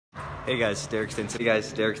Hey guys, Derek Stinson. Hey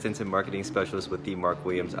guys, Derek Stinson, marketing specialist with the Mark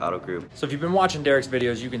Williams Auto Group. So if you've been watching Derek's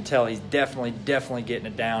videos, you can tell he's definitely getting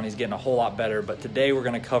it down. He's getting a whole lot better, but today we're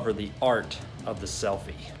gonna cover the art of the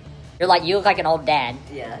selfie. You look like an old dad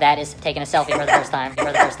that is taking a selfie for the first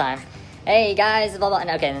time. Hey guys, blah blah. And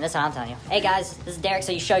okay, then this is what I'm telling you. Hey guys, this is Derek.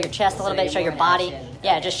 So you show your chest a little bit, show your body.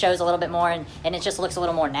 Yeah, it just shows a little bit more, and it just looks a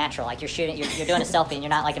little more natural. Like you're doing a selfie, and you're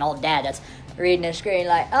not like an old dad that's reading the screen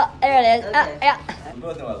like, oh, there it is. Okay. Oh, yeah. We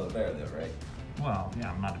both know I look better though, right? Well,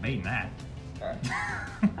 yeah, I'm not debating that. All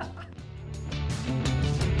right.